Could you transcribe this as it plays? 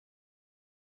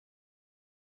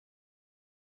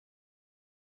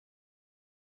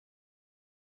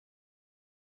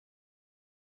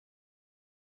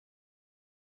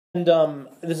And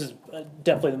this is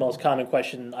definitely the most common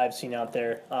question I've seen out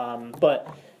there. But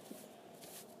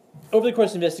over the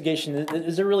course of the investigation,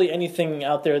 is there really anything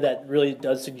out there that really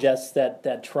does suggest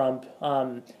that Trump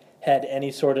had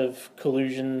any sort of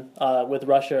collusion with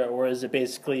Russia, or is it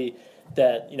basically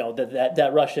that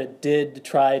that Russia did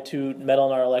try to meddle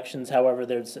in our elections? However,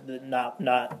 there's not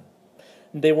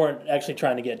they weren't actually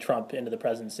trying to get Trump into the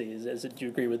presidency. Do you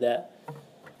agree with that?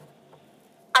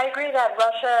 I agree that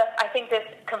I think this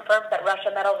confirms that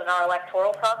Russia meddles in our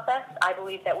electoral process. I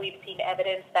believe that we've seen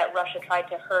evidence that Russia tried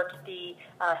to hurt the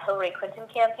Hillary Clinton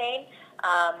campaign.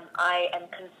 I am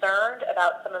concerned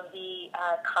about some of the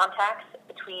contacts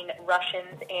between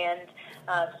Russians and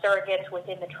surrogates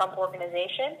within the Trump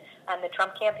organization and the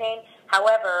Trump campaign.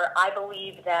 However, I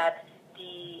believe that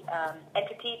the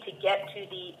entity to get to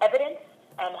the evidence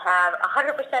and have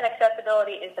 100%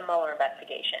 accessibility is the Mueller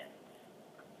investigation.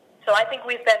 So I think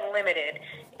we've been limited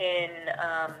in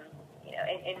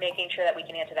making sure that we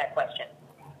can answer that question.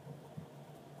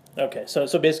 Okay, so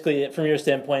basically, from your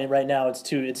standpoint, right now it's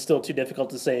still too difficult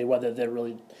to say whether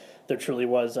there truly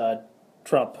was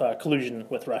Trump collusion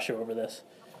with Russia over this.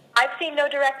 I've seen no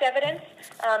direct evidence,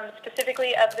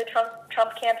 specifically of the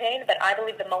Trump campaign, but I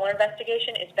believe the Mueller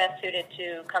investigation is best suited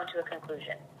to come to a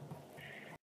conclusion.